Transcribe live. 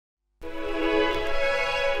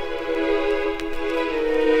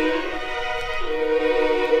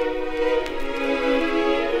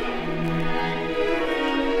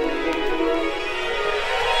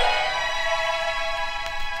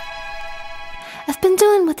I've been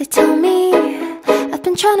doing what they tell me. I've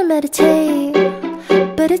been trying to meditate,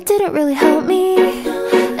 but it didn't really help me.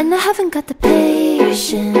 And I haven't got the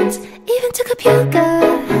patience even to cook yoga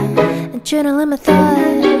and journal in my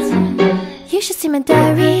thoughts. You should see my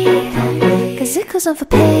diary, cause it goes on for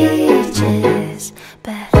pages.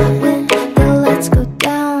 But when the lights go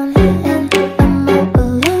down and I'm all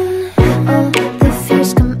alone, all the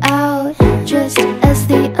fears come out just as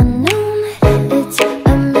the unknown. It's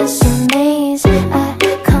a missing maze I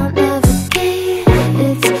can't navigate.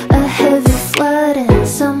 It's a heavy flood and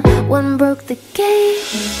someone broke the gate.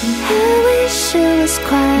 I wish it was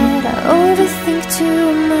quiet, I overthink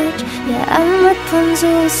too much. Yeah, I'm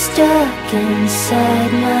Rapunzel stuck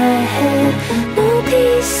inside my head. No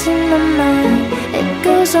peace in my mind, it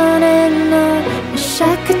goes on and on. Wish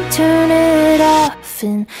I could turn it off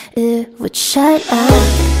and it would shut up.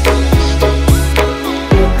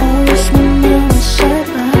 I wish my mind would shut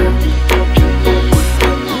up.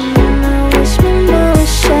 I wish my mind would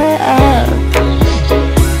shut up.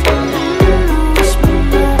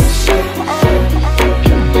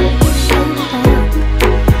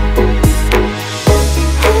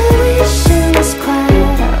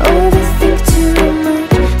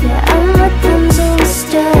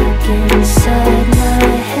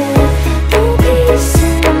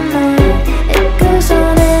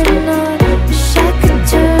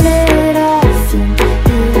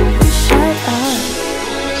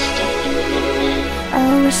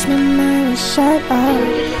 Shut up.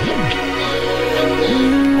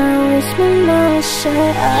 I wish my mind would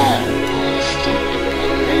shut up.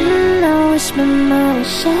 I wish my mind would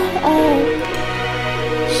shut up.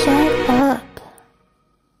 Shut up.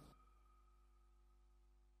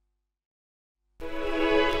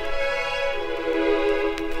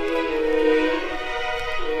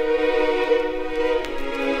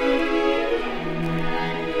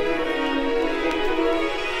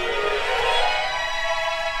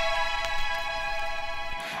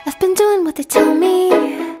 I've been doing what they tell me.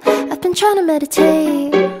 I've been trying to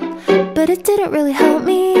meditate, but it didn't really help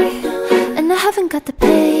me. And I haven't got the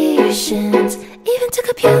patience even to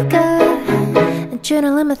cook yoga and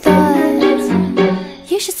journal in my thoughts.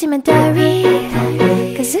 You should see my diary,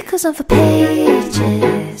 cause it goes on for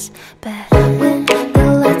pages. But when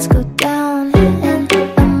the lights go down and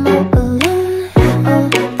I'm all alone, all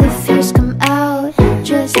the fears come out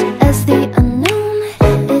just as the unknown.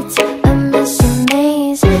 It's a missing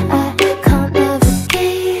maze I can't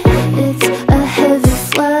navigate. It's a heavy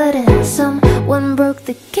flood and someone broke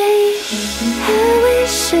the gate. I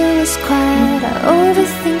wish it was quiet, I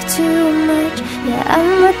overthink too much. Yeah, I'm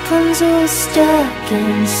Rapunzel stuck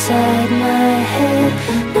inside my head.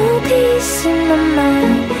 No peace in my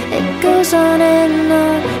mind, it goes on and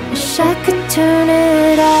on. Wish I could turn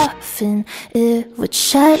it off and it would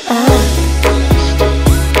shut up.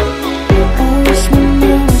 I wish my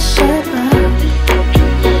mind would shut up.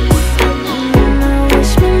 I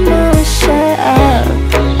wish my mind would shut up.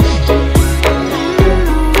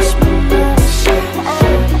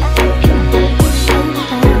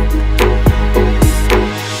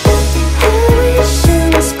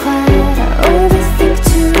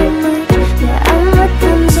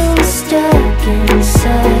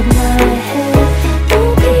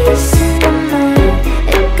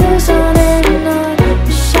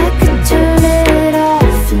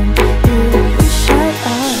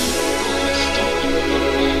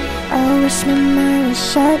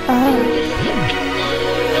 Shut up.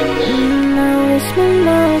 I wish my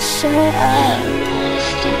mind would shut up.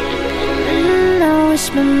 I wish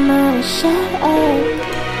my mind would shut up.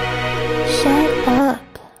 Shut up.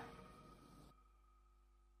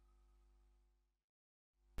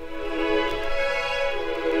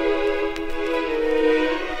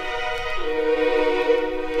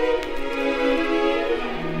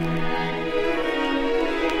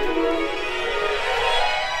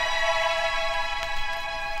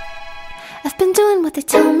 I've been doing what they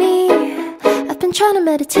tell me. I've been trying to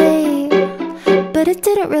meditate, but it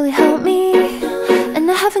didn't really help me. And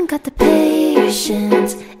I haven't got the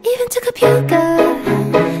patience even to cook yoga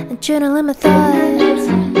and journal in my thoughts.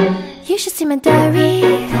 You should see my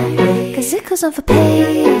diary, cause it goes on for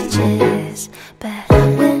pages. But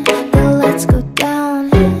when the lights go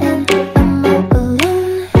down and I'm all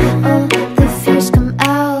alone, all the fears come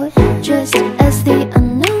out just as the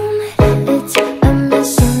unknown. It's a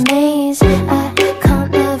missing maze I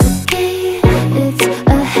can't navigate. It's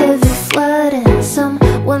a heavy flood and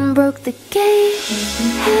someone broke the gate.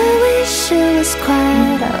 I wish it was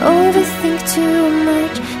quiet, I overthink too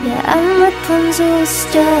much. Yeah, I'm Rapunzel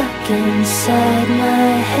stuck inside my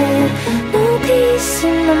head. No peace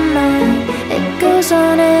in my mind, it goes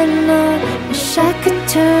on and on. wish I could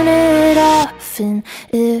turn it off and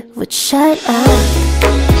it would shut up.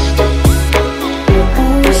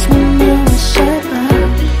 I wish my mom would shut up. I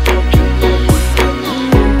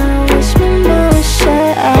wish my mom would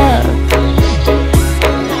shut up.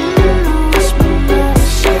 I wish my mom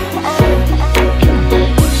would shut up.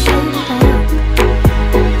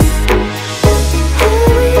 I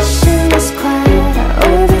wish it was quiet. I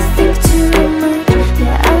overthink too much.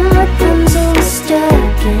 Yeah, I'm Rapunzel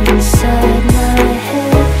stuck inside my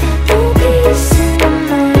head. No peace in my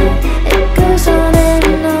mind. It goes on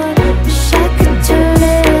and on. Wish I could turn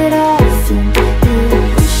it off and it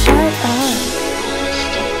would shut up.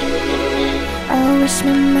 I wish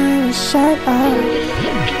my mind would shut up. I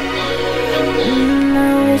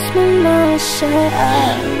wish my mind would shut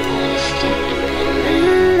up.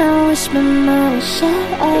 I wish my mind would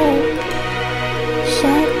shut up.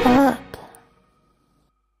 Shut up.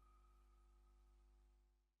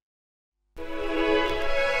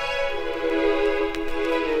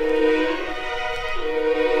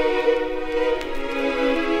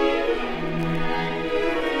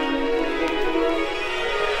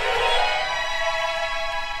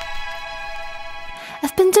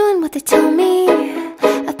 I've been doing what they tell me.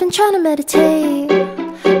 I've been trying to meditate,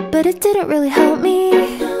 but it didn't really help me.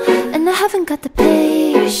 And I haven't got the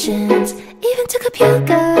patience even to cook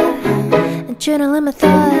yoga and journaling my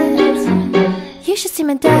thoughts. You should see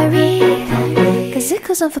my diary, cause it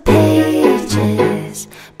goes on for pages.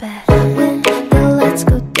 But when the lights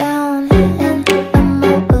go down and I'm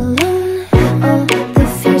all alone, all the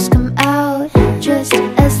fears come out just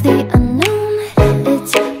as the unknown.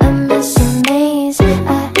 It's a messy maze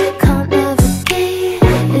I can't navigate.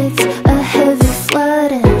 It's a heavy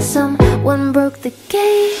flood and someone broke the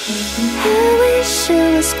gate. I wish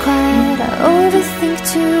it was quiet. I overthink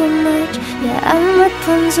too much. Yeah, I'm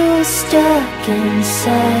Rapunzel stuck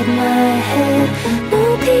inside my head. No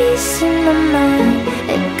peace in my mind.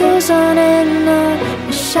 It goes on and on.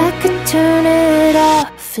 Wish I could turn it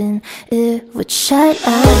off and it would shut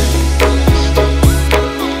up.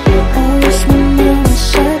 I wish my mom would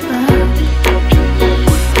shut up. I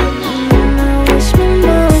wish my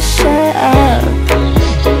mom would shut up. I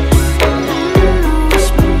wish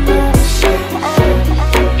my mom would shut up.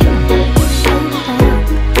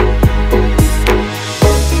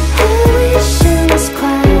 I wish it was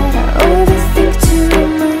quiet. I overthink too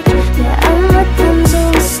much. Yeah, I'm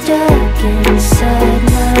Rapunzel stuck inside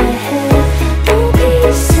my head. No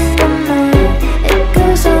peace in my mind. It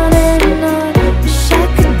goes on and on. Wish I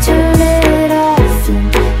could turn it off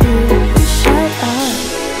and it would shut up.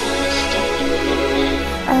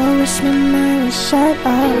 I wish my mind would shut up. I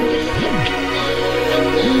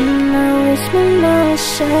wish my mind would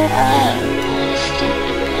shut up.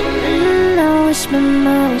 I wish my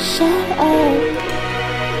mind would shut up.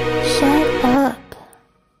 Shut up.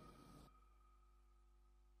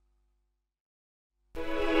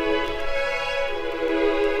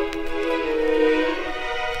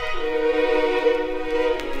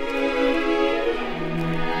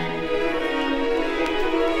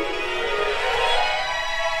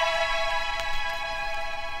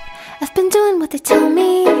 I've been doing what they tell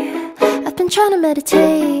me. I've been trying to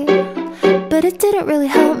meditate, but it didn't really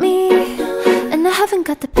help me. And I haven't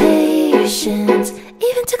got the patience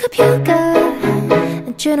even to cook yoga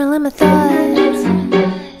and journaling my thoughts.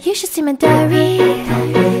 You should see my diary,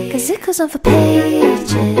 cause it goes on for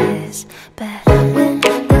pages. But when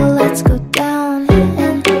the lights go down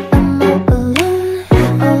and I'm all alone,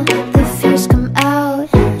 all the fears come out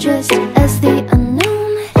just as the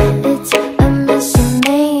unknown. It's a messy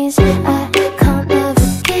maze I can't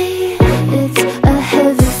navigate. It's a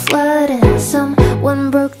heavy flood and someone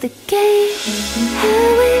broke the gate. I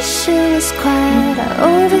wish it was quiet. I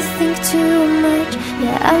overthink too much.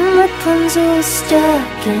 Yeah, I'm Rapunzel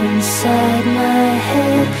stuck inside my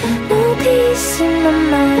head. No peace in my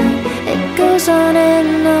mind. It goes on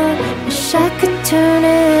and on. Wish I could turn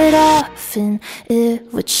it off and it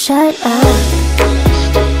would shut up.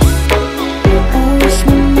 I wish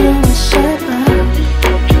my mom would shut up.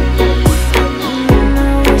 I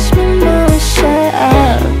wish my mom would shut up. I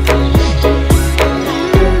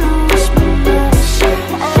wish my mom would shut up.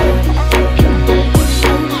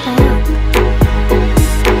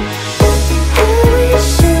 I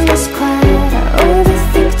wish it was quiet. I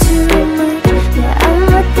overthink too much. Yeah, I'm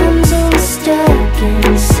Rapunzel stuck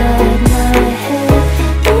inside my head.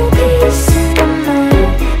 No peace in my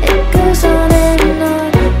mind. It goes on and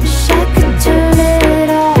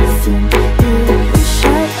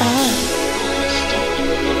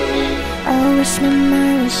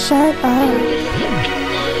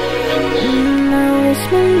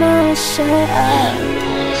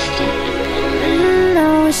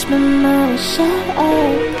my mouth, shut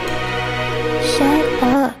up, shut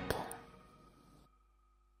up.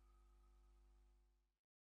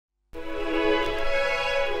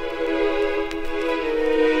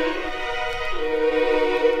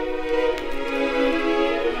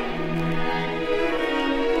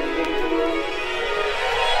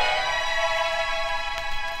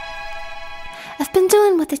 I've been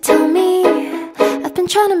doing what they tell me, I've been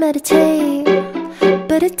trying to meditate,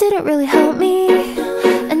 but it didn't really help me,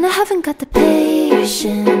 and I haven't got the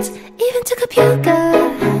patience even to cook yoga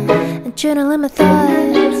and journal in my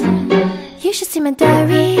thoughts. You should see my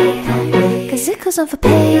diary, cause it goes on for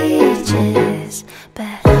pages.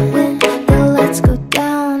 But when the lights go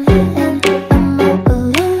down and I'm all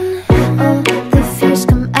alone, all the fears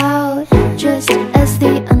come out just as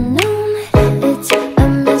the unknown. It's a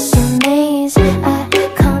messy maze I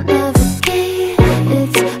can't navigate.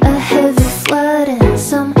 It's a heavy flood and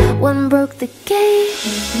someone broke the gate.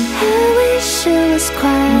 I wish it was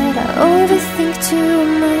quiet, I overthink too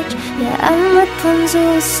much. Yeah, I'm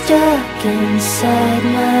Rapunzel stuck inside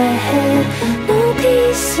my head. No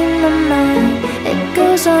peace in my mind, it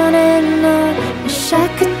goes on and on. Wish I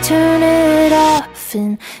could turn it off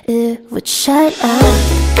and it would shut up.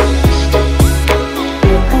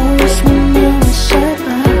 I wish my mind would shut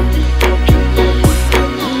up.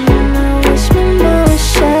 I wish my mind would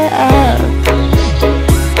shut up.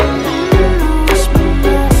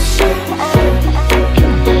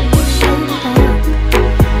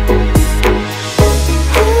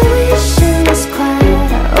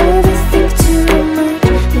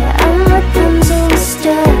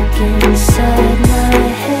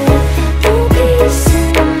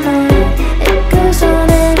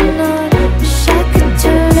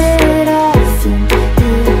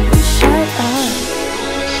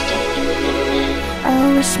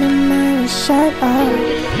 Shut up.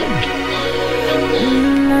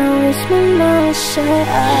 I wish my mouth would shut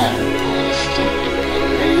up.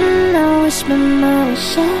 I wish my mouth would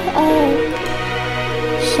shut up.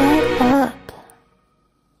 Shut up.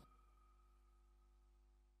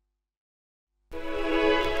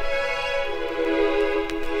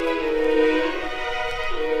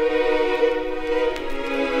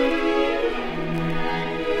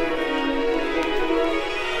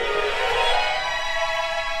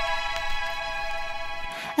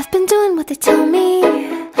 I've been doing what they tell me,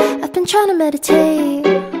 I've been trying to meditate,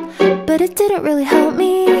 but it didn't really help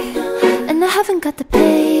me, and I haven't got the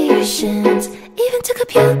patience even to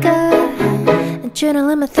cook yoga and journal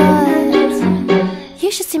in my thoughts.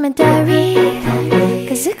 You should see my diary,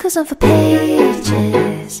 cause it goes on for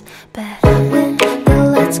pages. But when the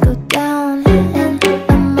lights go down and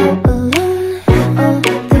I'm all alone, all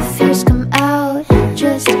the fears come out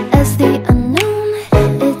just as the unknown.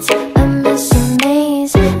 It's a messy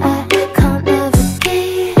maze I can't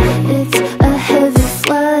navigate. It's a heavy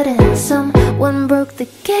flood and someone broke the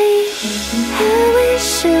gate. I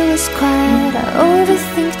wish it was quiet, I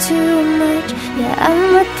overthink too much. Yeah, I'm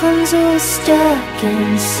Rapunzel stuck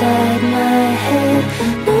inside my head.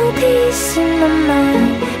 No peace in my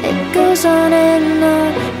mind, it goes on and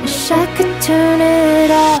on. Wish I could turn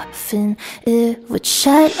it off and it would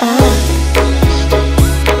shut up.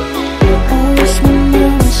 I wish my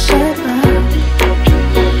mind would shut up.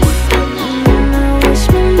 I wish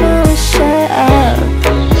my mind would shut up.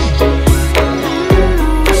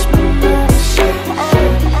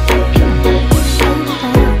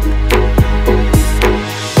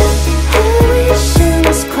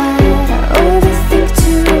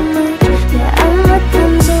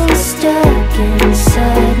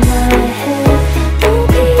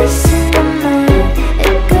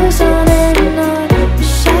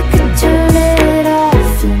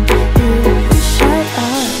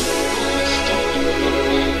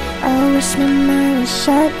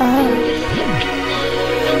 Shut up.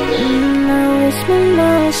 I wish my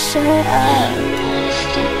mouth would shut up.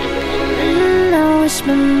 I wish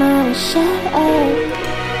my mouth would shut up.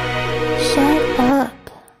 Shut up.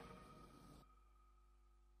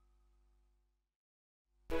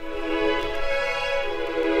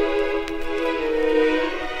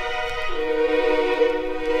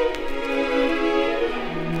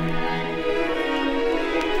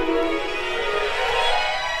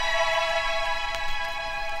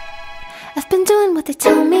 I've been doing what they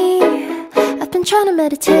tell me, I've been trying to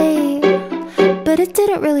meditate, but it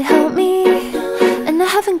didn't really help me, and I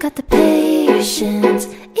haven't got the patience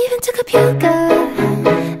even to cook yoga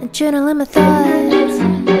and journal in my thoughts.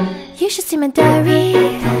 You should see my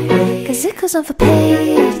diary, cause it goes on for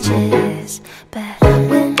pages. But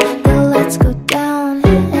when the lights go down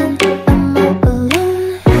and I'm all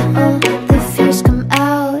alone, all the fears come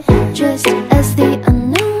out just as the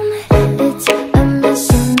unknown.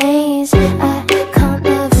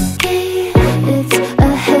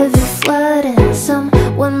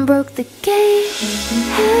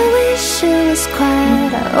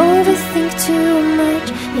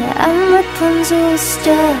 Yeah, I'm Rapunzel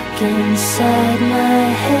stuck inside my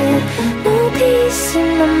head. No peace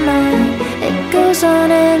in my mind, it goes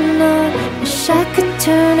on and on. Wish I could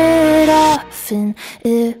turn it off and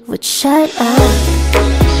it would shut up.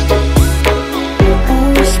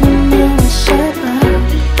 I wish my mind would shut up.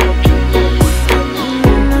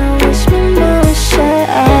 I wish my mind would shut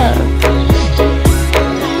up.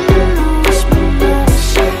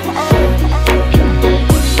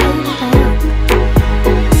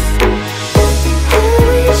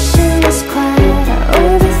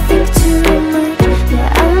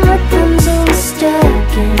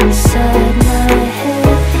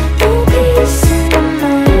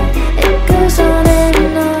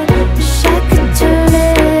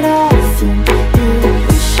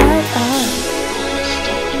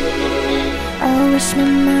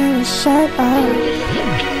 Shut up. I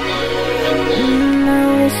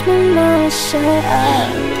wish my mind would shut up.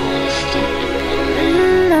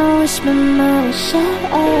 I wish my mind would shut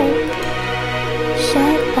up.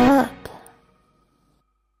 Shut up.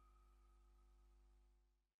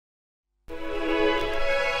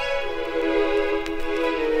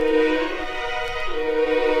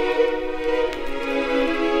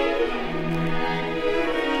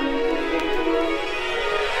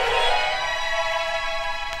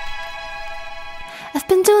 I've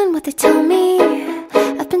been doing what they tell me.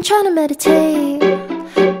 I've been trying to meditate,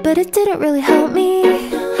 but it didn't really help me.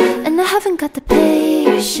 And I haven't got the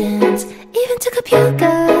patience even to up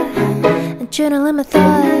yoga and journaling my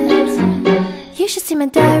thoughts. You should see my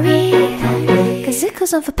diary, cause it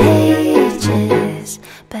goes on for pages.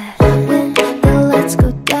 But when the lights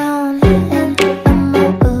go down and I'm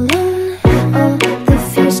all alone, all the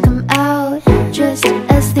fears come out just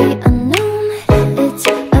as the unknown. It's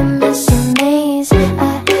a missing maze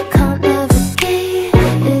I can't navigate.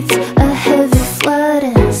 It's a heavy flood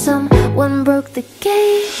and someone broke the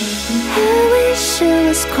gate. I wish it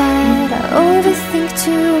was quiet, I overthink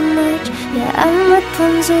too much. Yeah, I'm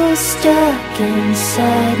Rapunzel stuck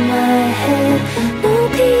inside my head. No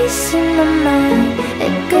peace in my mind,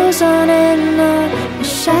 it goes on and on.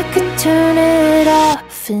 Wish I could turn it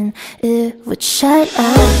off and it would shut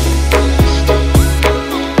up.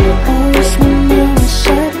 I wish my mind would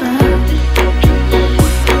shut up.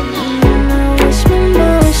 I wish my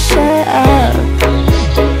mind would shut up.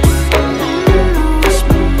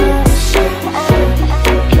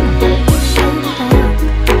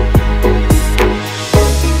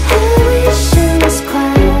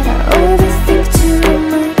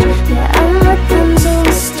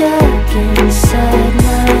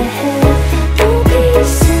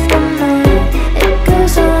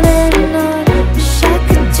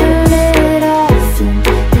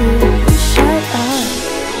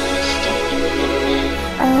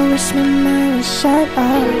 Shut up. I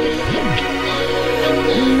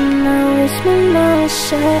wish my mind would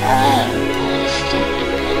shut up.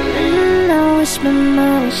 I wish my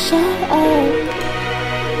mind would shut up.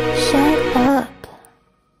 Shut up.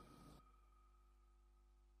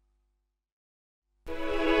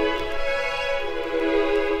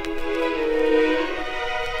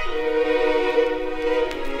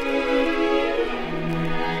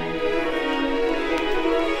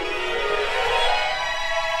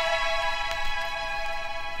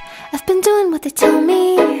 I've been doing what they tell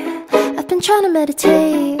me. I've been trying to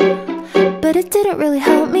meditate, but it didn't really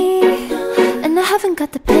help me. And I haven't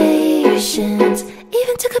got the patience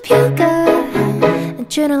even to up yoga and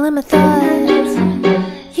journaling my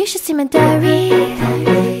thoughts. You should see my diary,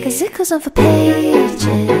 cause it goes on for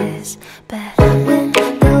pages. But when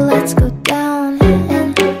the lights go down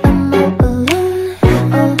and I'm all alone,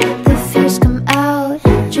 all the fears come out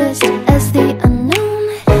just as the unknown.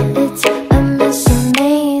 It's a missing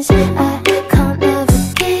maze I can't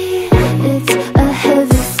navigate. It's a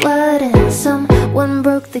heavy flood and someone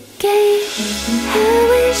broke the gate. I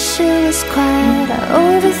wish it was quiet, I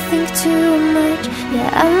overthink too much. Yeah,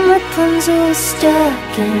 I'm Rapunzel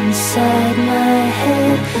stuck inside my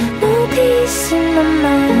head. No peace in my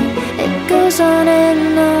mind, it goes on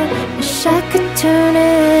and on. Wish I could turn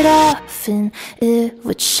it off and it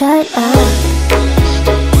would shut up.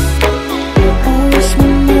 I wish my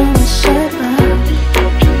mind would shut up.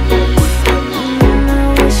 I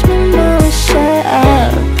wish my mind would shut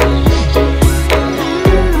up.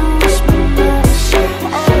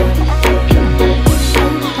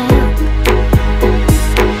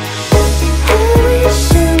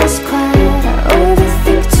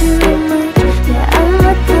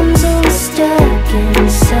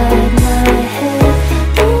 Inside my head,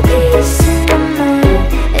 no peace in my mind,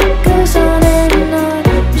 it goes on and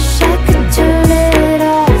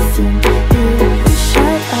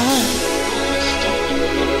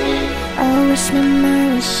I wish my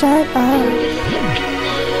mind would shut up. I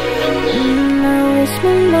wish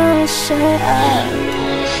my mind would shut up.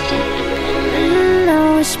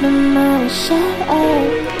 I wish my mind would shut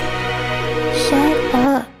up. Shut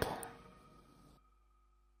up.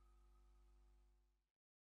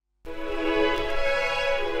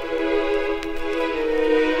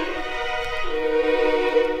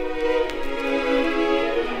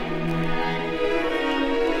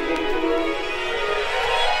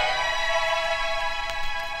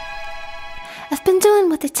 I've been doing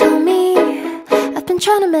what they tell me. I've been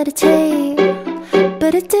trying to meditate,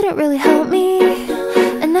 but it didn't really help me.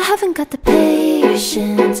 And I haven't got the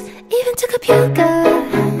patience even took up yoga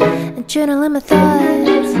and journaling my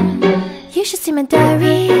thoughts. You should see my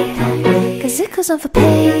diary, cause it goes on for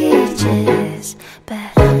pages.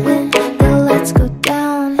 But when the lights go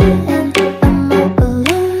down and I'm all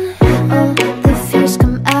alone, all the fears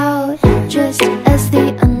come out just as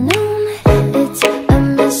the unknown. It's a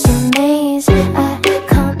missing maze I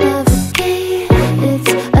can't navigate.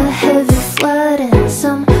 It's a heavy flood and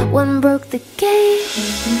someone broke the gate.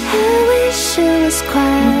 I wish it was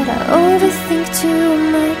quiet, I overthink too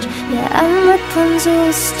much. Yeah, I'm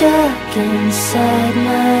Rapunzel stuck inside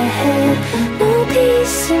my head. No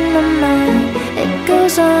peace in my mind, it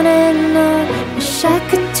goes on and on. Wish I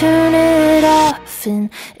could turn it off and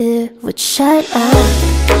it would shut up.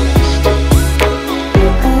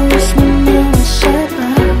 I wish my mind would shut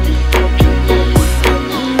up.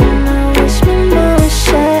 I wish my mind would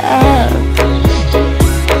shut up.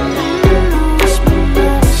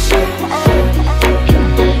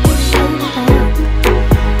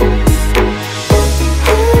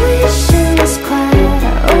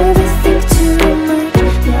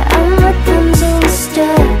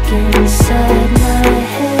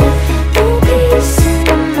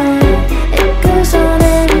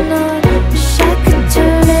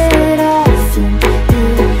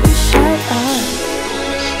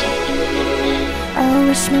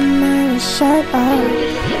 Shut up.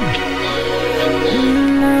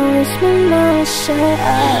 I wish my mind would shut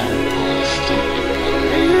up.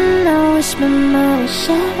 I wish my mind would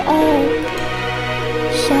shut up.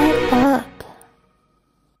 Shut up.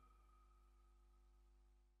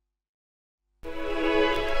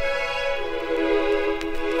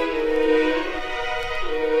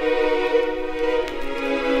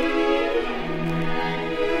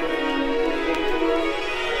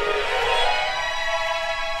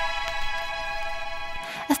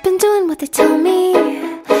 I've been doing what they tell me.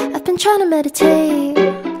 I've been trying to meditate,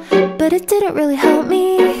 but it didn't really help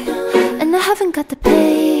me. And I haven't got the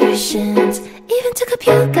patience even took up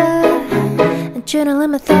yoga and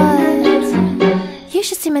journaling my thoughts. You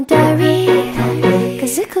should see my diary,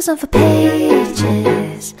 cause it goes on for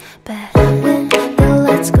pages. But when the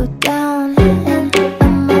lights go down and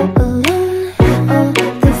I'm all alone, all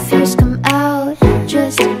the fears come out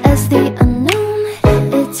just as the unknown.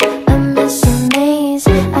 It's a missing maze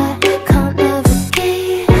I can't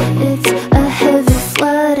navigate. It's a heavy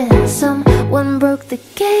flood and someone broke the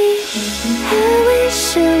gate. I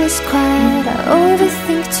wish it was quiet, I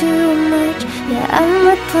overthink too much. Yeah, I'm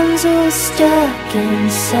Rapunzel stuck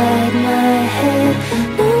inside my head.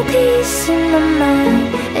 No peace in my mind,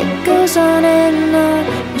 it goes on and on.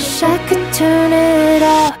 Wish I could turn it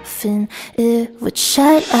off and it would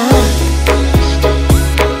shut up.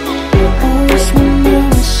 I wish my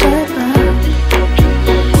mind would shut up.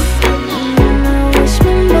 I wish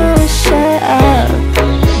my mind would shut up.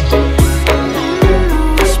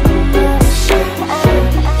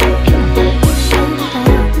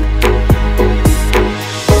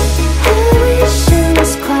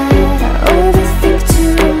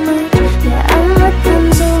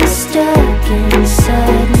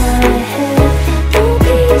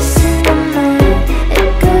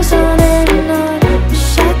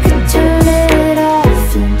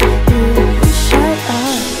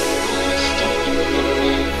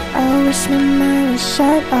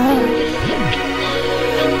 Shut up.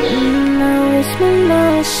 I wish my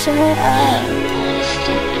mind would shut up.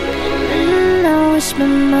 I wish my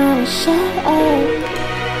mind would shut up.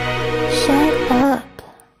 Shut up.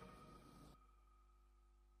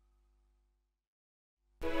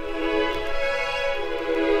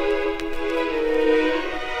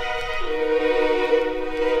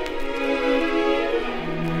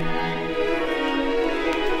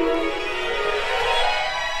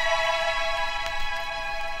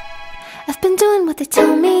 I've been doing what they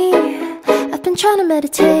tell me. I've been trying to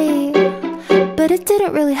meditate, but it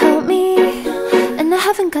didn't really help me. And I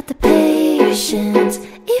haven't got the patience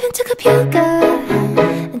even took up yoga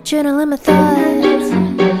and journaling my thoughts.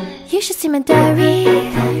 You should see my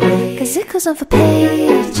diary, cause 'cause it goes on for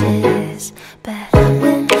pages. But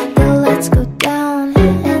when the lights go down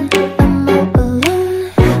and I'm all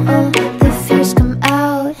alone, all the fears come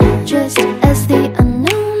out just as the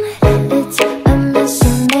unknown. It's a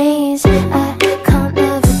messy maze I can't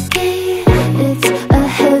navigate. It's a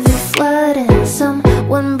heavy flood and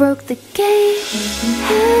someone broke the gate.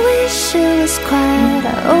 I wish it was quiet,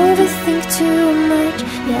 I overthink too much.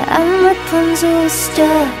 Yeah, I'm Rapunzel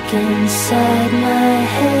stuck inside my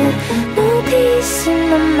head. No peace in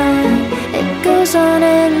my mind, it goes on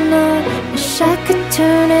and on. Wish I could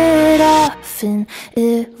turn it off and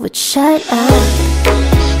it would shut up.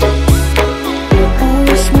 I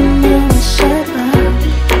wish my mind would shut up.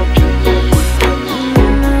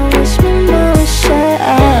 I wish my mind would shut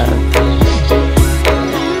up.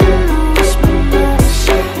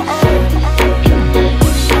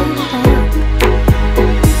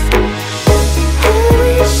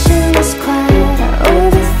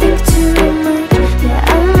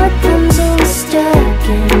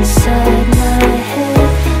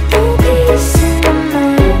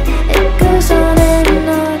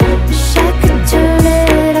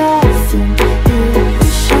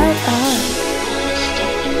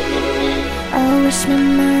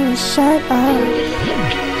 Shut up.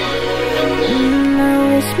 I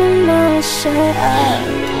wish my mind would shut up.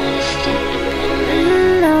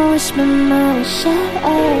 I wish my mind would shut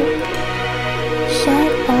up.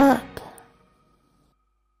 Shut up.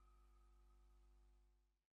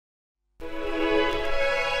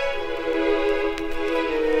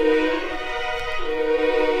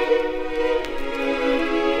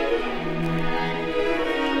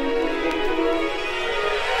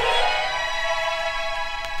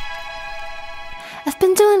 I've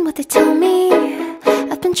been doing what they tell me.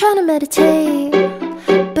 I've been trying to meditate,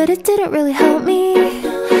 but it didn't really help me.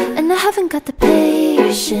 And I haven't got the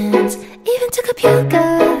patience even to up yoga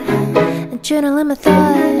and journaling my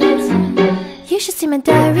thoughts. You should see my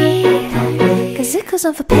diary, 'cause it goes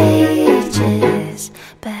on for pages.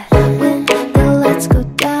 But when the lights go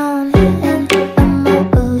down and I'm all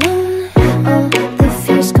alone, all the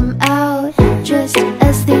fears come out just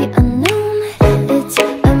as the unknown. It's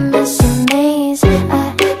a messy maze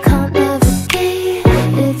I can't navigate.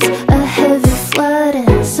 It's a heavy flood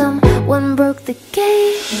and someone broke the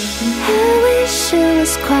gate. I wish it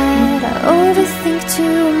was quiet, I overthink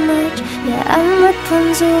too much. Yeah, I'm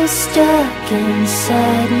Rapunzel stuck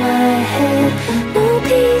inside my head. No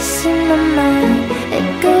peace in my mind, it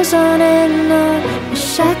goes on and on.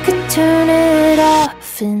 Wish I could turn it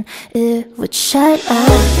off and it would shut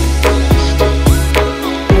up.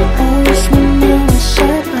 I wish my mind would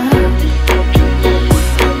shut up.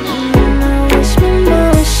 I wish my mind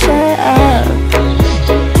would shut up.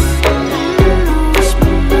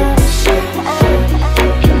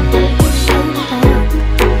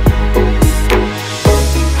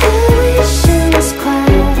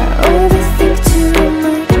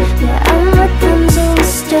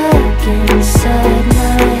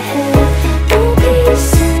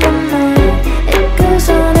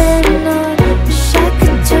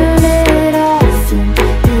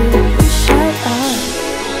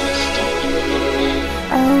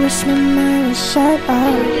 Shut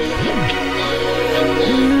up.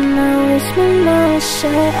 I wish my mind would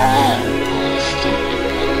shut up.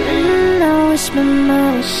 I wish my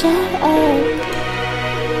mind would shut up.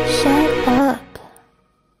 Shut up.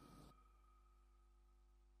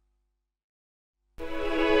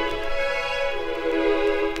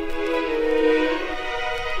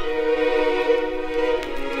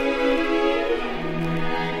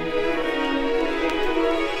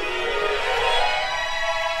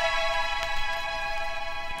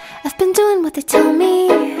 I've been doing what they tell me.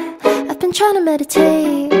 I've been trying to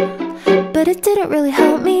meditate, but it didn't really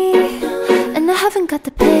help me. And I haven't got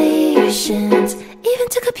the patience even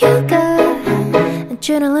to up yoga and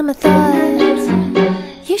journaling my thoughts.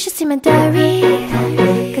 You should see my diary,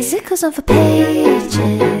 'cause it goes on for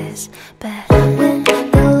pages. But when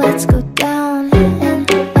the lights go down and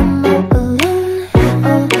I'm all alone,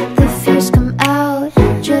 all the fears come out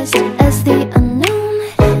just as the unknown.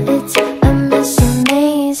 It's a messy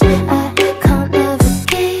maze I can't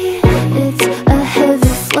navigate. It's a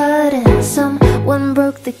heavy flood and someone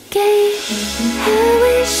broke the gate. I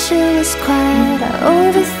wish it was quiet, I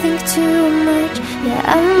overthink too much. Yeah,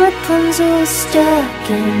 I'm Rapunzel stuck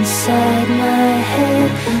inside my head.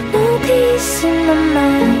 No peace in my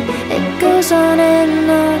mind, it goes on and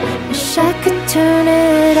on. Wish I could turn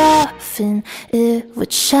it off and it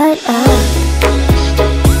would shut up.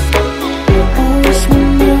 I wish my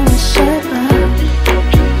mind would shut up.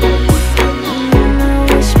 I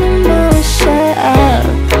wish my mind would shut up.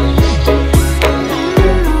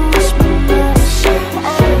 I wish my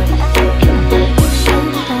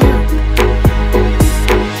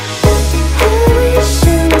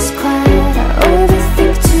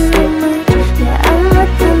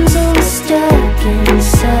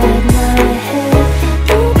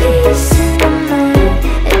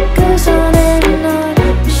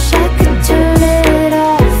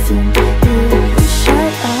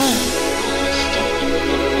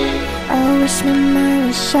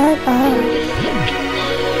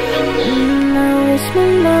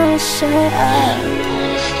mama would shut up.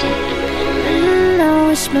 I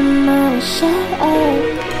wish my mama would shut up.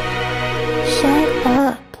 Shut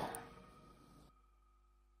up.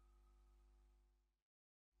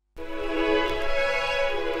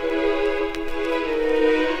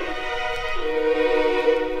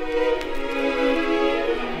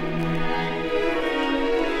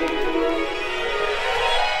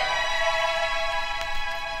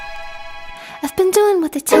 I've been doing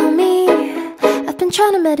what they tell me. I've been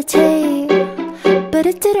trying to meditate, but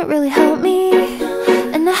it didn't really help me.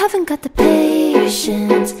 And I haven't got the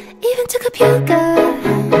patience even to cook yoga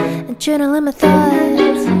and journaling my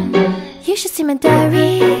thoughts. You should see my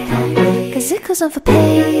diary, cause it goes on for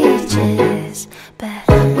pages. But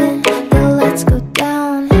when the lights go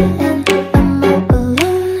down and I'm all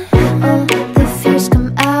alone, all the fears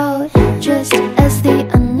come out just as the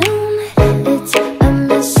unknown. It's a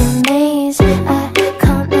missing maze I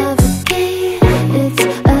can't navigate. It's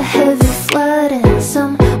a heavy flood and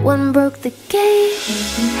someone broke the gate.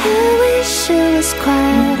 I wish it was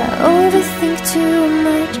quiet, I overthink too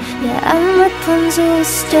much. Yeah, I'm Rapunzel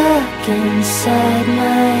stuck inside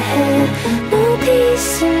my head. No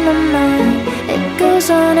peace in my mind, it goes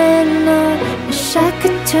on and on. Wish I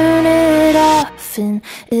could turn it off and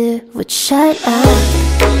it would shut up.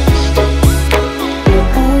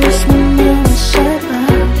 I wish my mom would shut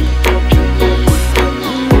up.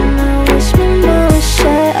 I wish my mom would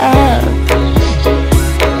shut up.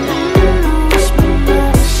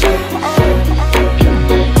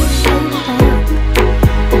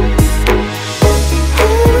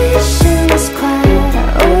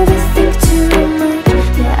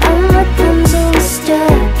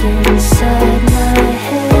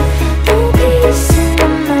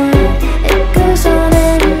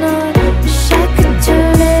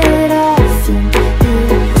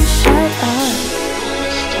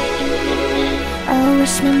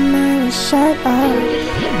 Shut up. I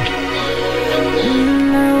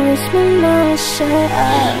wish my mom would shut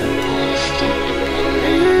up.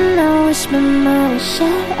 I wish my mom would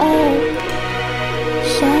shut up.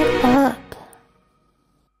 Shut up.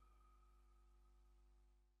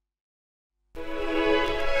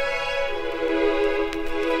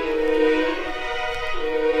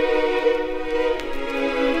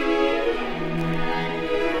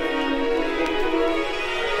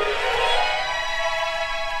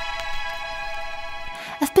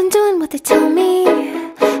 I've been doing what they tell me.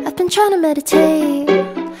 I've been trying to meditate,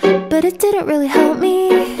 but it didn't really help me.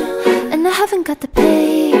 And I haven't got the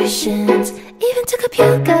patience even to cook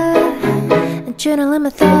yoga and journaling my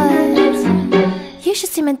thoughts. You should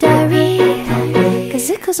see my diary, cause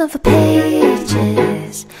it goes on for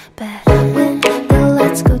pages. But when the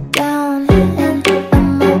lights go down and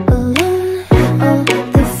I'm all alone, all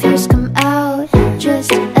the fears come out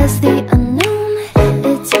just as the unknown.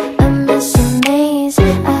 It's a missing maze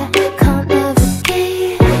I can't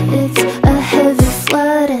navigate. It's a heavy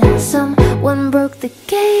flood and someone broke the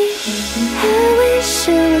gate. I wish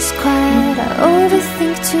it was quiet, I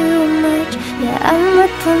overthink too much. Yeah, I'm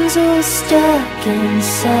Rapunzel stuck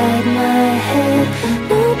inside my head.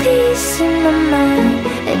 No peace in my mind,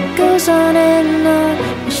 it goes on and on.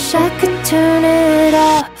 Wish I could turn it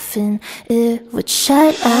off and it would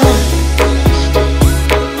shut up.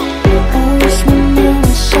 I wish my mom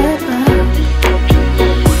would shut up.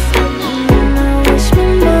 I wish my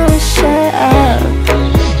mom would shut up.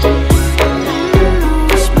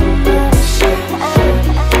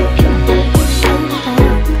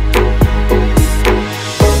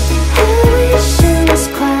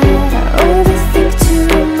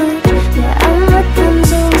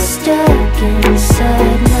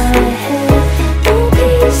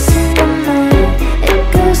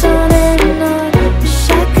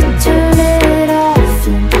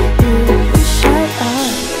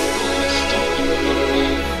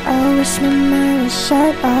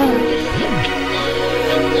 Shut up. I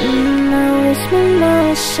wish my mom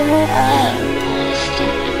would shut up.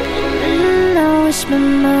 I wish my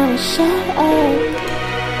mom would shut up.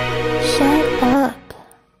 Shut up.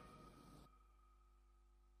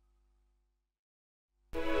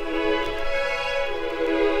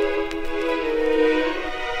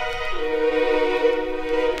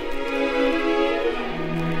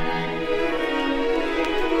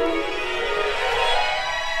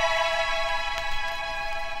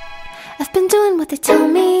 I've been doing what they tell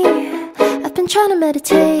me. I've been trying to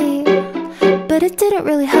meditate, but it didn't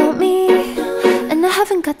really help me. And I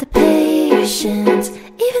haven't got the patience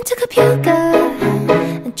even to cook yoga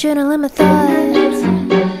and journaling my thoughts.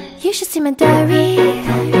 You should see my diary,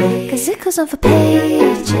 cause it goes on for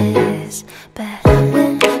pages. But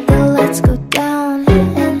when the lights go down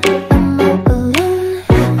and I'm all alone,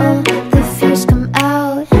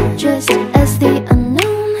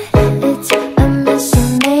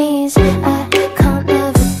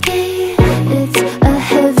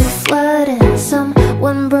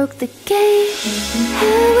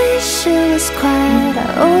 wish it was quiet. I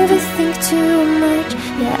overthink too much.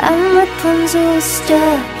 Yeah, I'm Rapunzel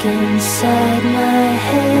stuck inside my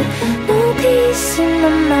head. No peace in my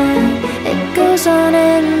mind, it goes on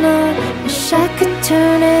and on. Wish I could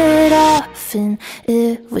turn it off and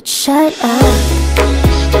it would shut up.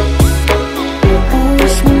 I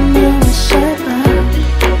wish my mind would shut up.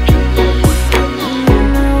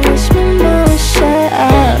 I wish my mind would shut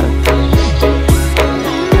up.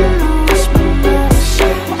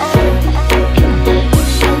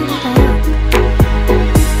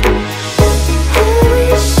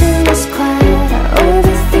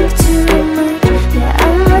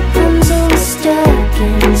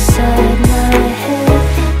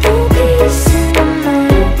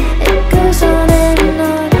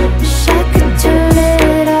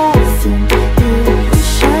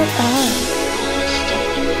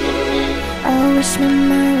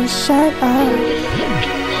 Shut up. I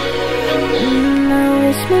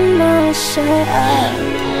wish my mind would shut up.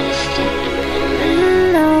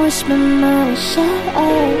 I wish my mind would shut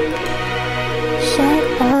up.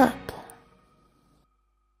 Shut up.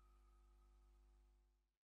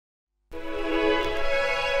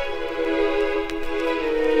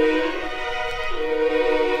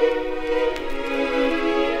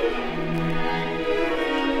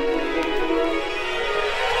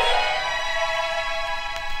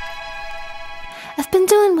 I've been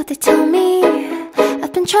doing what they tell me.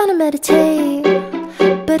 I've been trying to meditate,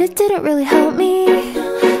 but it didn't really help me.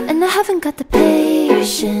 And I haven't got the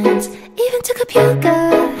patience even to cook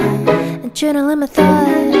yoga and journal in my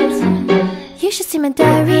thoughts. You should see my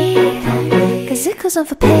diary, cause it goes on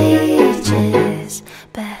for pages.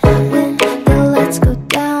 But when the lights go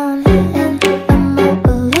down and I'm all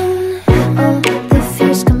alone, all the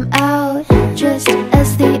fears come out just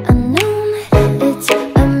as the unknown. It's a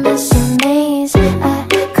missing maze I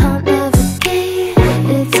can't navigate.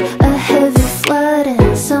 It's a heavy flood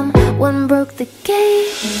and someone broke the gate.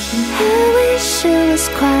 I wish it was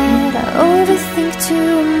quiet. I overthink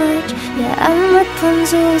too much. Yeah, I'm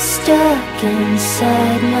Rapunzel stuck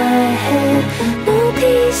inside my head. No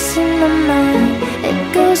peace in my mind, it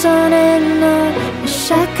goes on and on.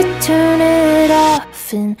 Wish I could turn it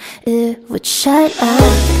off and it would shut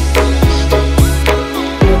up.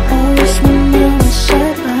 I wish my mind would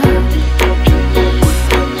shut up.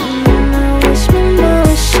 I wish my mind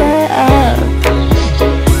would shut up.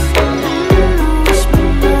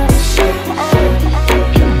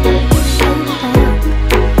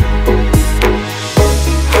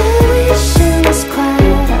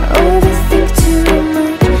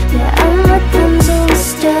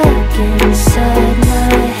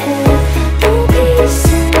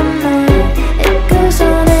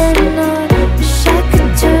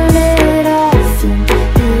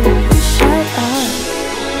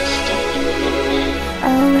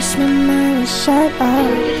 Shut up.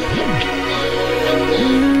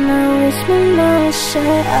 I wish my mind would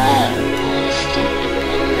shut up.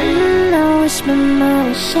 I wish my mind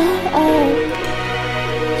would shut up.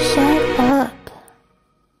 Shut up.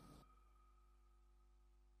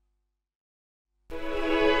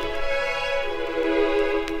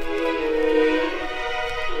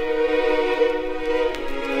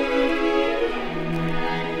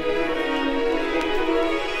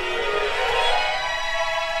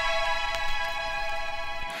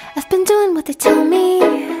 I've been doing what they tell me.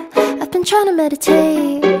 I've been trying to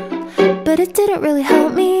meditate, but it didn't really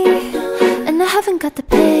help me. And I haven't got the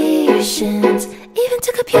patience even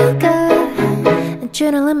to cook yoga and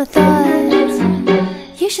journal in my thoughts.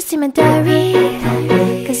 You should see my diary,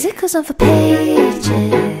 cause it goes on for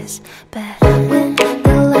pages. But when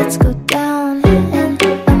the lights go down and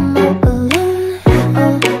I'm all alone,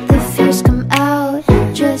 all the fears come out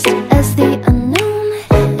just as the unknown.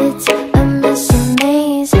 It's a missing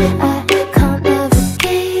maze I can't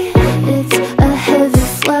navigate. It's a heavy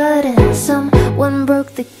flood and someone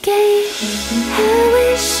broke the gate. I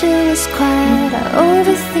wish it was quiet. I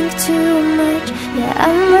overthink too much. Yeah,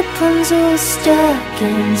 I'm Rapunzel stuck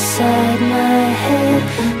inside my head.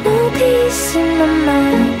 No peace in my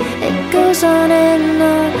mind, it goes on and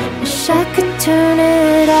on. Wish I could turn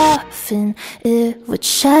it off and it would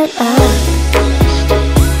shut up.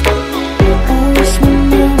 I wish my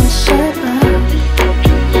mind would shut up.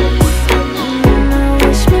 I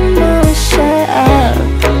wish my mind would shut up.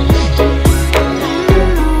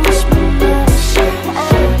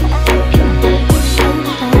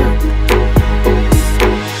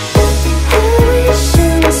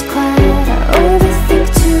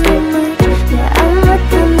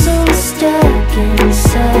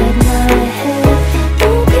 Inside my head, no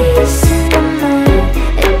peace in my mind,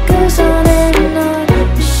 it goes on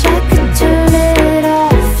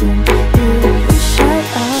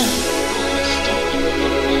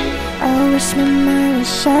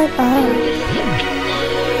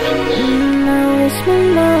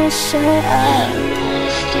shut up.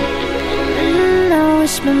 I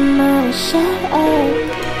wish my mom would shut up.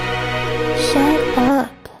 Shut up.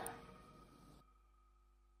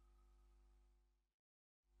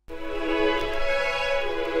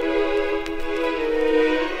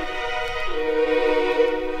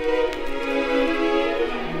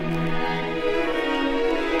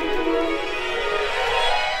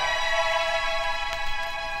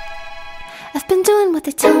 I've been doing what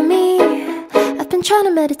they tell me. I've been trying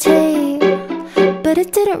to meditate, but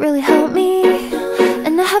it didn't really help me.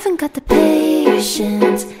 And I haven't got the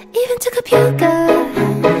patience even to cook yoga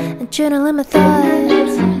and journal in my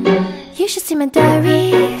thoughts. You should see my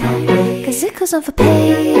diary, cause it goes on for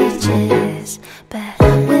pages. But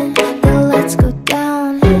when the lights go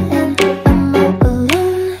down and I'm all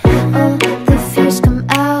alone, all the fears come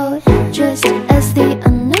out just as the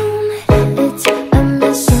unknown. It's a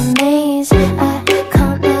missing maze I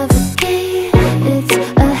can't navigate. It's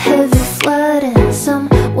a heavy flood and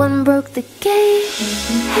someone broke the gate.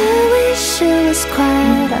 I wish it was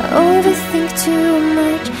quiet, I overthink too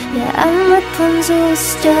much. Yeah, I'm Rapunzel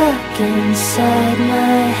stuck inside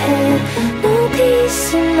my head. No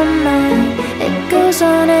peace in my mind, it goes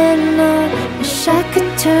on and on. Wish I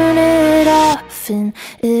could turn it off and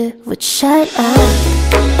it would shut up.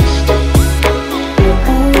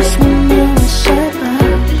 I wish my mom would shut up.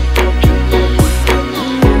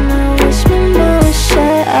 I wish my mom would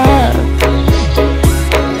shut up.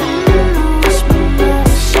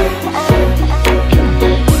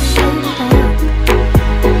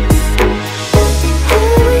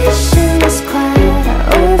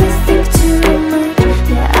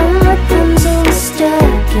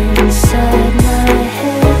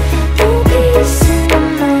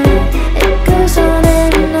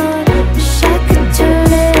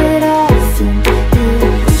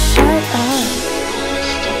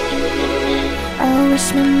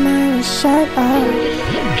 Shut up.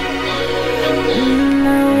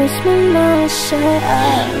 I wish my mom would shut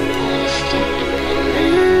up.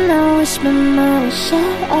 I wish my mom would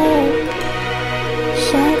shut up.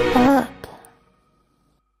 Shut up.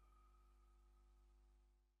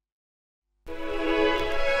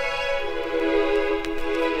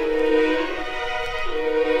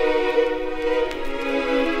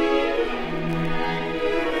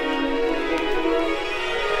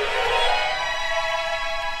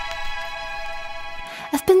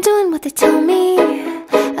 I've been doing what they tell me.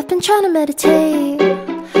 I've been trying to meditate,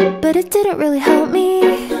 but it didn't really help me.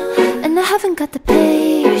 And I haven't got the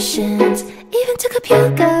patience even to cook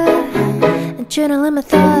yoga and journal in my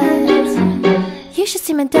thoughts. You should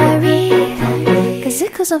see my diary, cause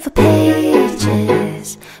it goes on for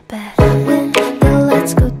pages. But when the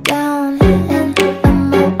lights go down and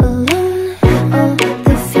I'm all alone, all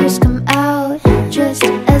the fears come out just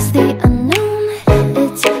as the unknown.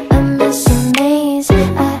 It's a missing maze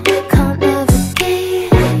I can't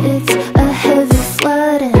navigate. It's a heavy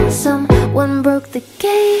flood and someone broke the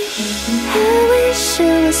gate. I wish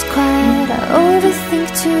it was quiet, I overthink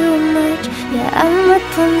too much. Yeah, I'm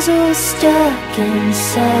Rapunzel stuck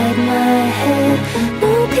inside my head.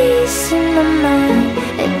 No peace in my mind,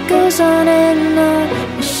 it goes on and on.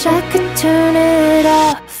 Wish I could turn it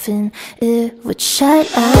off and it would shut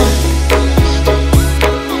up.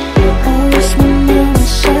 I wish my mom would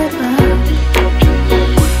shut up.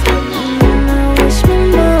 I wish my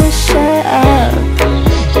mom would shut up.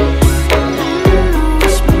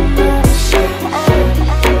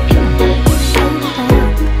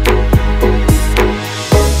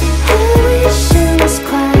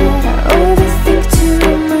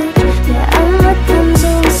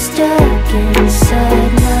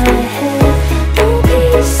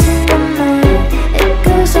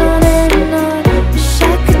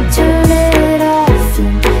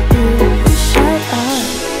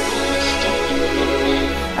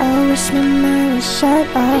 Shut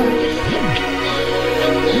up.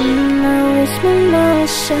 I wish my mom would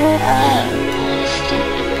shut up.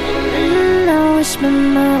 I wish my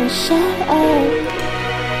mom would shut up.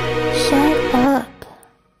 Shut up.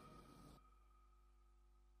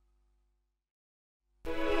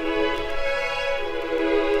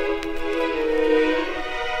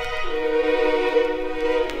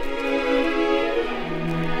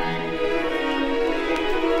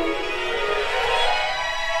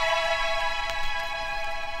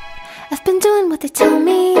 I've been doing what they tell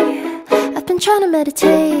me. I've been trying to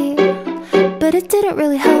meditate, but it didn't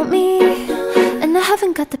really help me. And I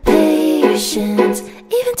haven't got the patience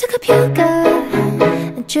even to cook yoga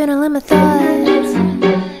and journal in my thoughts.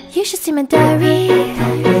 You should see my diary,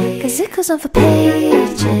 cause it goes on for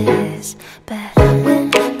pages. But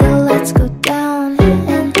when the lights go down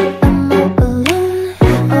and I'm all alone,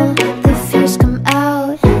 all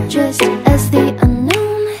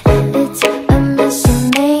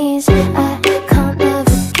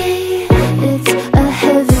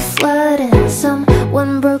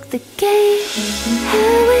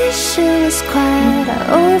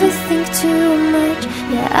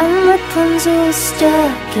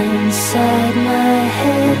inside my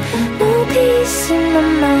head. No peace in my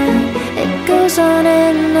mind. It goes on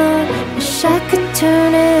and on. Wish I could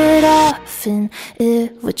turn it off and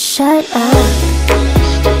it would shut up.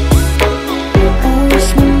 I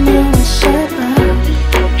wish my mind would shut up.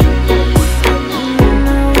 I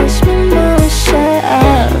wish my mind would shut up.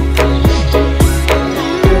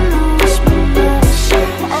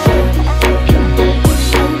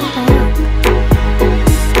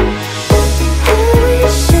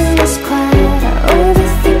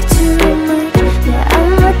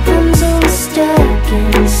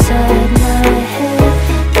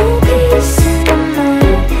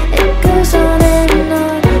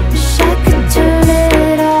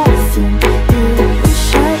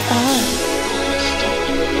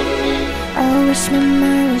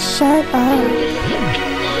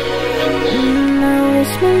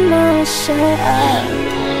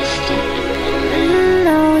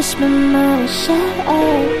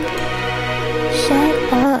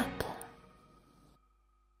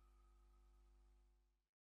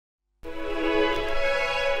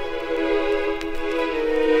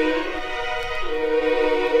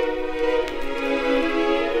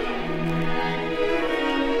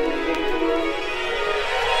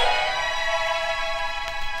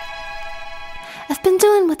 I've been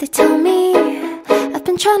doing what they tell me. I've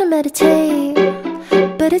been trying to meditate,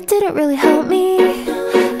 but it didn't really help me.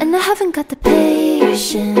 And I haven't got the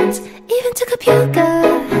patience even to cook yoga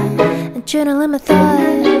and journal in my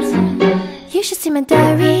thoughts. You should see my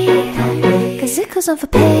diary, cause it goes on for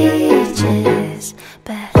pages.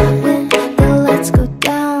 But when the lights go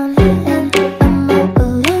down and I'm all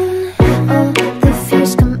alone, all the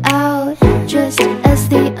fears come out just as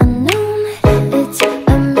the unknown. It's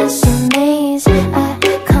a missing maze I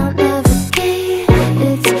can't navigate.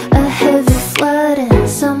 It's a heavy flood and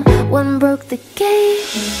someone broke the gate.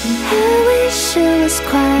 I wish it was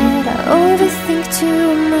quiet, I overthink too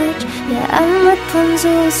much. Yeah, I'm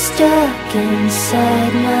Rapunzel stuck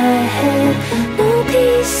inside my head. No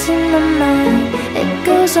peace in my mind, it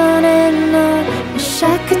goes on and on. Wish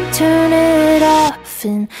I could turn it off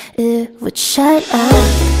and it would shut up.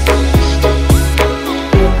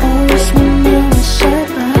 I wish my mind would shut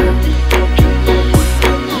up. I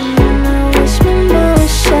wish my mind would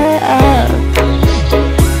shut up.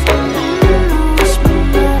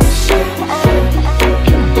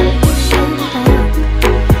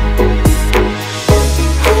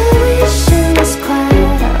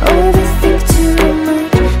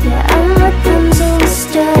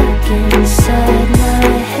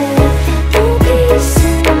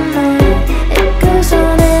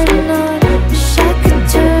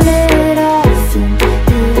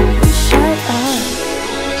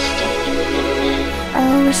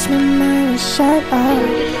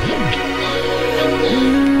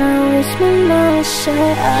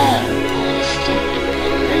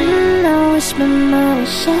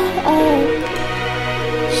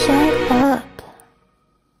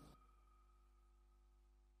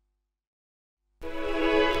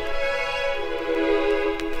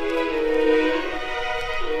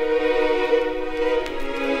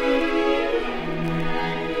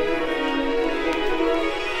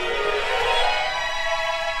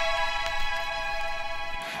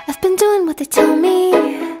 I've been doing what they tell me.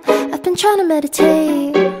 I've been trying to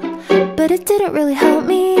meditate, but it didn't really help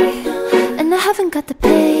me. And I haven't got the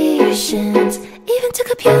patience even to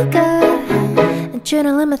cook yoga and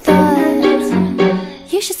journal in my thoughts.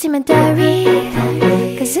 You should see my diary,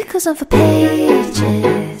 cause it goes on for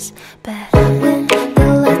pages. But when the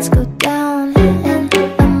lights go down and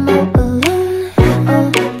I'm all alone, all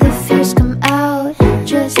the fears come out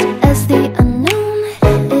just as the unknown.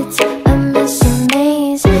 It's a missing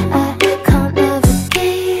maze I can't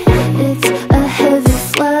navigate. It's a heavy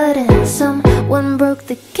flood and someone broke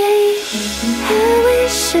the gate. I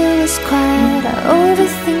wish it was quiet, I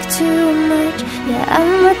overthink too much. Yeah,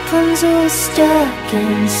 I'm Rapunzel stuck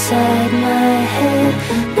inside my head.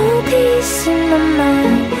 No peace in my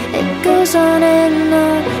mind, it goes on and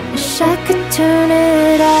on. Wish I could turn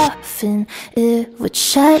it off and it would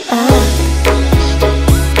shut up.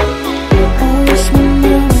 I wish my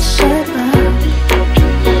mind would shut up.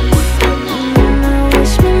 I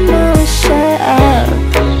wish my mind would shut up.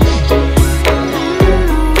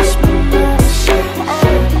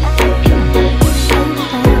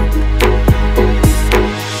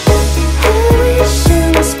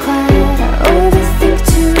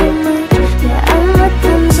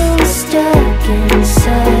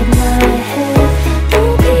 Inside my head, no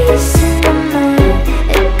peace in my mind.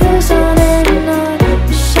 It goes on and on.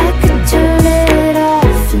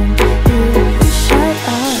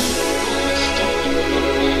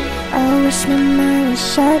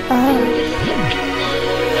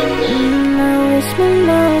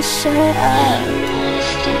 shut up.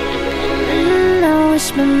 I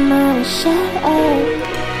wish my mom would shut up.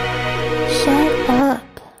 Shut up.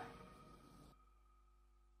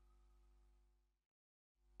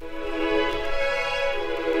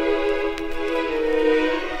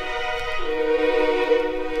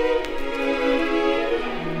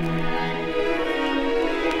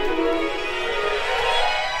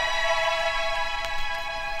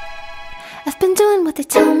 I've been doing what they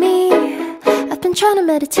tell me. I've been trying to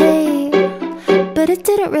meditate, but it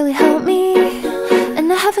didn't really help me.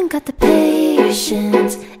 And I haven't got the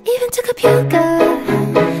patience even to cook yoga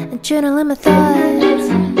and journal in my thoughts.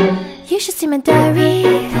 You should see my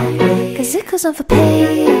diary, cause it goes on for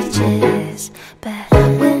pages. But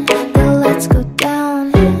when the lights go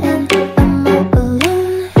down and I'm all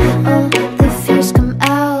alone, all the fears come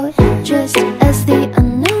out just as the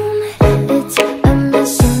unknown. It's a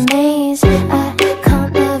missing maze I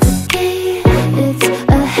can't navigate. It's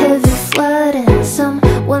a heavy flood and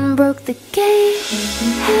someone broke the gate.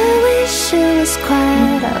 I wish it was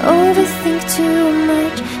quiet, I overthink too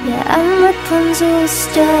much. Yeah, I'm Rapunzel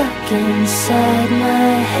stuck inside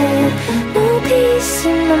my head. No peace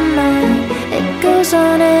in my mind, it goes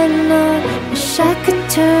on and on. Wish I could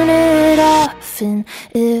turn it off and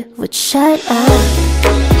it would shut up.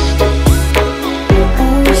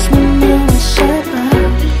 I wish my mom would shut up.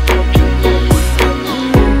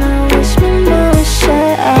 I wish my mom would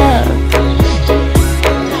shut up.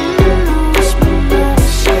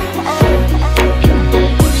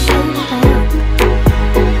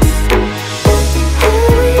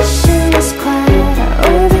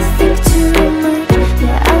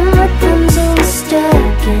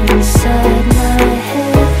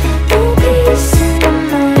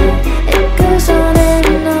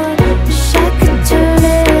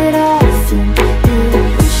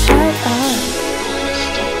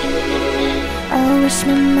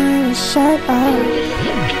 Shut up.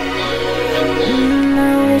 I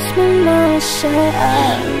wish my mom would shut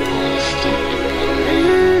up.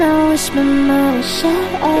 I wish my mom would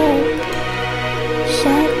shut up.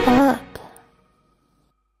 Shut up.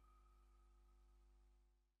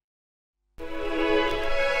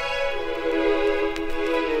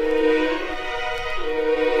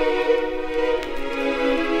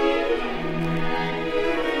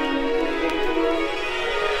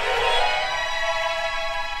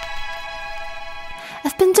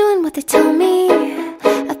 I've been doing what they tell me.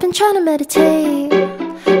 I've been trying to meditate,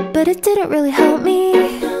 but it didn't really help me.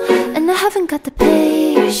 And I haven't got the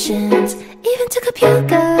patience even to cook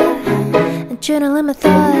yoga and journal in my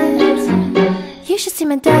thoughts. You should see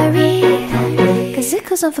my diary, cause it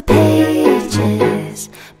goes on for pages.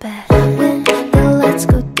 But when the lights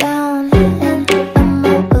go down and I'm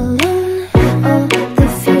all alone, all the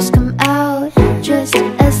fears come out just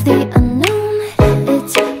as the unknown.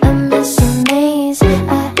 It's a missing maze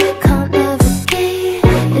I can't navigate.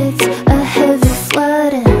 It's a heavy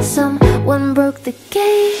flood and someone broke the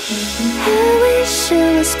gate. I wish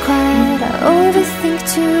it was quiet, I overthink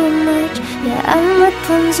too much. Yeah, I'm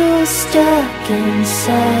Rapunzel stuck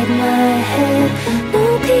inside my head. No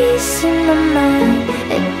peace in my mind,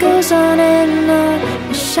 it goes on and on.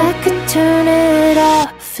 Wish I could turn it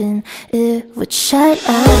off and it would shut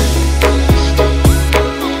up.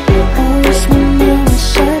 I wish my mom would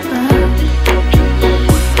shut up.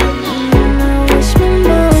 I wish my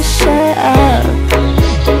mom would shut up.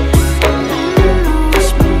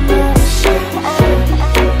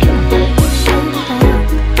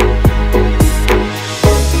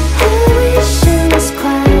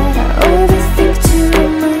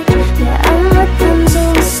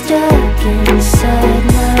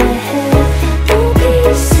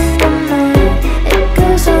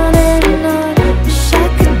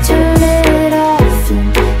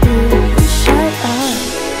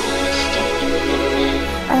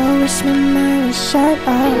 Shut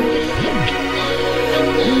up. I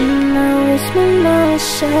wish my mom would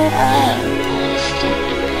shut up.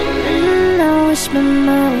 I wish my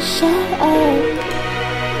mom would shut up.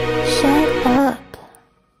 Shut up.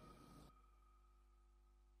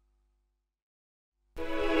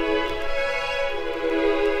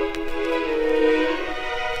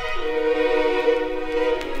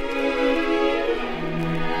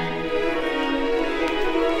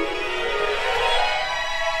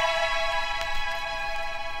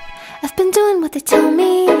 I've been doing what they tell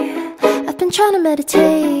me. I've been trying to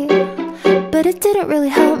meditate, but it didn't really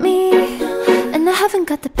help me. And I haven't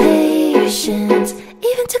got the patience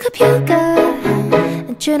even to cook yoga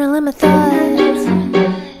and journal in my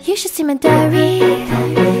thoughts. You should see my diary,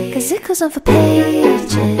 cause it goes on for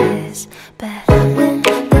pages. But when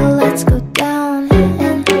the lights go down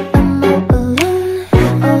and I'm all alone,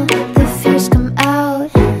 all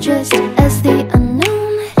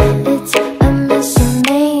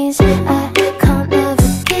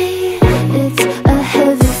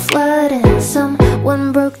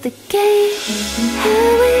the gate. I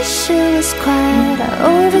wish it was quiet, I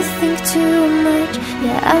overthink too much.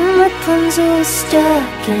 Yeah, I'm Rapunzel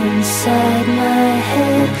stuck inside my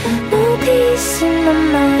head. No peace in my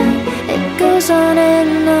mind, it goes on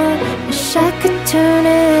and on. Wish I could turn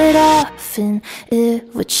it off and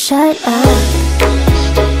it would shut up.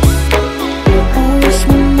 I wish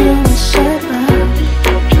my mind would shut up.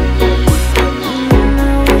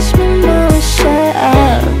 I wish my mind would shut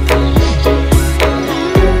up.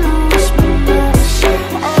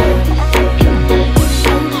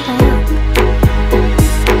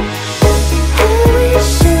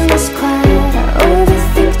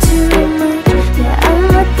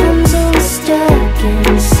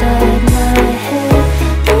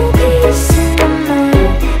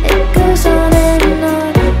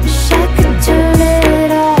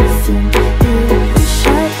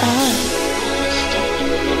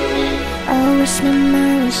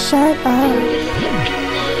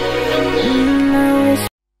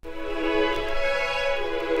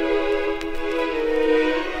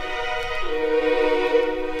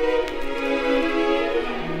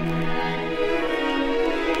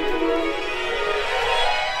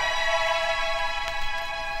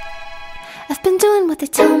 I've been doing what they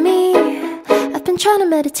tell me. I've been trying to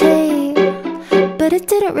meditate, but it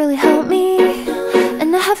didn't really help me.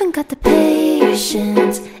 And I haven't got the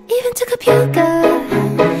patience even to cook yoga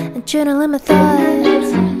and journal in my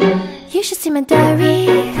thoughts. You should see my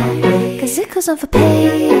diary, cause it goes on for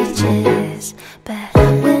pages. But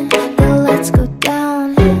when the lights go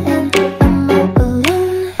down and I'm all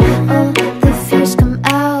alone, all the fears come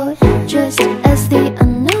out just as the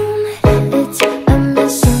unknown. It's a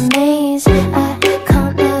messy maze I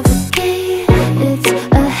can't navigate. It's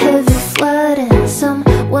a heavy flood and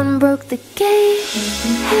someone broke the gate.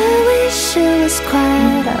 I wish it was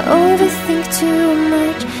quiet, I overthink too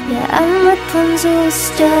much. Yeah, I'm Rapunzel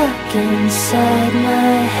stuck inside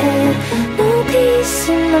my head. No peace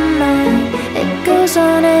in my mind, it goes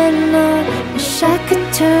on and on. Wish I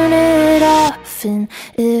could turn it off and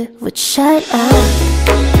it would shut up.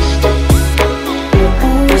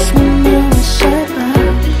 I wish my mind would shut up.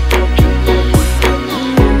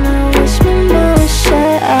 I wish my mind would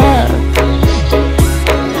shut up.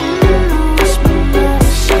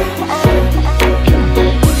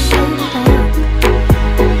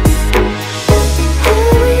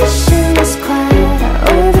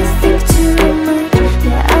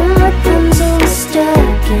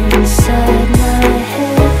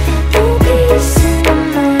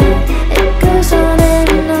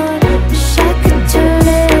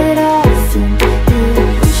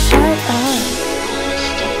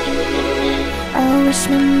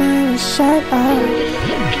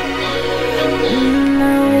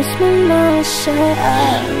 Shut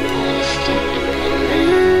up.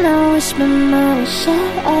 I wish my mind would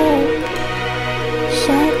shut up.